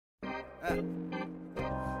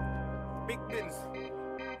Big business.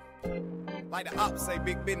 Like the ops say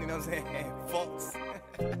big business, you know what I'm saying? Folks.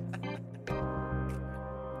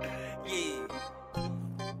 Yeah.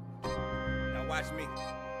 Now watch me.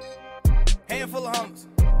 Handful of homies.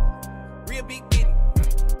 Real big business.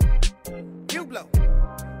 You blow.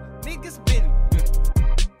 Niggas business.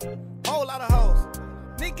 Whole lot of hoes.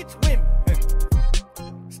 Nigga get you women.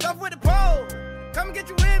 Stuff with the pole. Come and get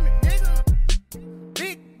you women, nigga.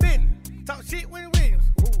 Big business. Talk shit when it wins.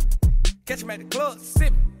 Catch 'em at the club,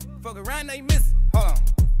 sippin'. Fuck around, they miss it. Hold on.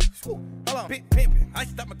 Hold on. Big pimpin'. I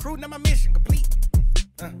stop my crew, now my mission complete.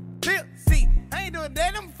 Bill, see, I ain't doing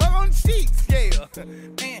that, I'm fuck on the sheets. Yeah.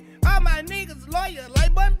 Man, all my niggas lawyer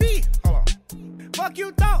like Bun B. Hold on. Fuck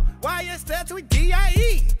you thought, why you step to a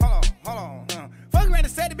D.I.E. Hold on. Fuck around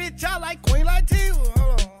and set the bitch out like Queen Latifah.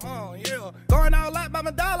 Hold on, yeah. Going all out by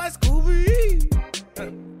my dog like Scooby.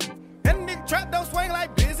 And the nigga trap don't swing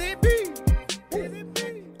like Busy B.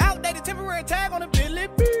 Outdated temporary tag on the Billy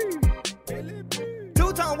B.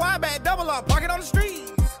 Two-tone wide bag, double up, park it on the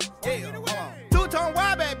streets. Yeah, two-tone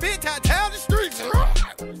wide bag, bitch, I tell the streets.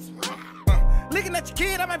 Looking at your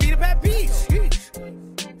kid, I might be the bad piece.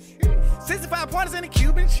 65 pointers in the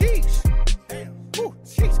Cuban cheese.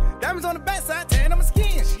 Diamonds on the backside, tan on my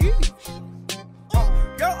skin.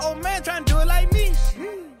 Your old man trying to do it like me.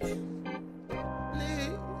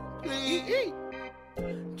 Please,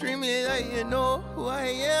 treat me like you know who I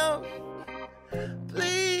am.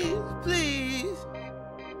 Please.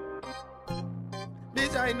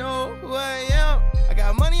 Bitch, I know who I am. I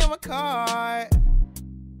got money on my card.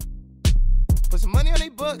 Put some money on they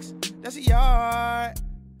books, that's a yard.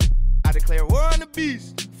 I declare war on the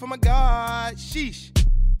beast for my God, sheesh.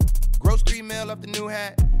 Gross 3 mil off the new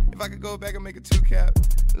hat. If I could go back and make a 2-cap.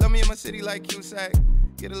 Love me in my city like Cusack.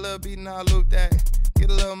 Get a little beatin', I'll loot that. Get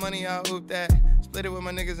a little money, I'll hoop that. Split it with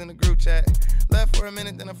my niggas in the group chat. Left for a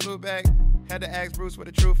minute, then I flew back. Had to ask Bruce where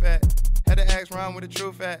the truth at. Had to ask Ron where the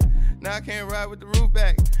truth at. Now I can't ride with the roof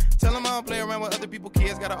back. Tell them I don't play around with other people's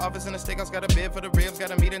kids. Got an office in the steakhouse, got a bed for the ribs.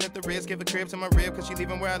 Got a meeting at the Ritz, give a crib to my rib, cause she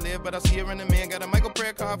leaving where I live, but I see her in the man. Got a Michael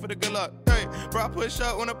prayer card for the good luck. Hey, bro, I push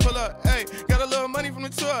up when I pull up. Hey, got a little money from the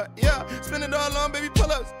tour. Yeah, spend it all on baby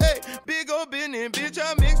pull-ups. Hey, big old business, bitch,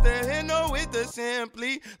 I mix the Heno with the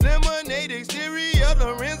Simply. Lemonade exterior,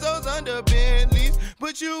 Lorenzo's under Bentleys.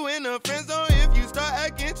 Put you in a friend zone if you start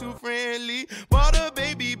acting too friendly. Bought a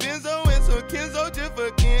baby Benzo and some Kenzo just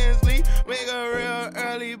for Kinsley. Wake up real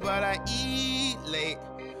early, but I eat late.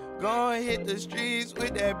 Gonna hit the streets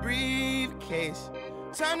with that briefcase.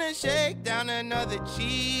 Time to shake down another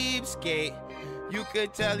cheapskate. You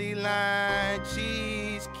could tell he lying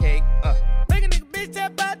cheesecake. Make a nigga bitch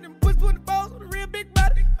that body and push 24s with a real big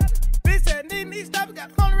body. Bitch that nigga need stop,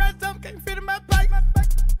 got phone around something, can't fit in my pocket.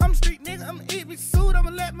 I'm a street nigga, I'ma eat me suit, I'ma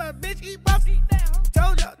let my bitch eat bossy down.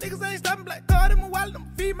 Told y'all niggas ain't stopping, black card in my wallet, I'ma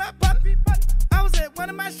feed my partner. I was at one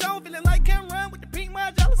of my shows, feeling like Cameron with the pink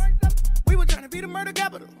Margiela. We were trying to be the murder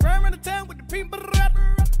capital, run around the town with the pink.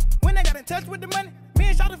 When they got in touch with the money, me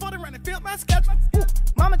and Shawty for the run and filled my schedule.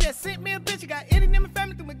 Mama just sent me a bitch, you got any in my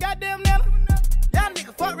family through my goddamn Nella. Y'all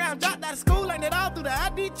niggas fuck around, dropped out of school, learned it all through the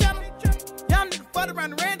ID channel. Y'all niggas fuck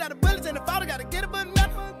around and ran out of bullets, and the father gotta get a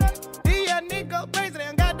banana. These young niggas go crazy, they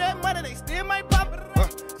don't got that money, they still might pop it.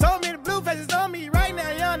 Told me the blue faces on me right now,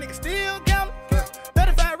 young niggas still counting.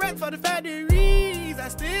 35 racks for the fact that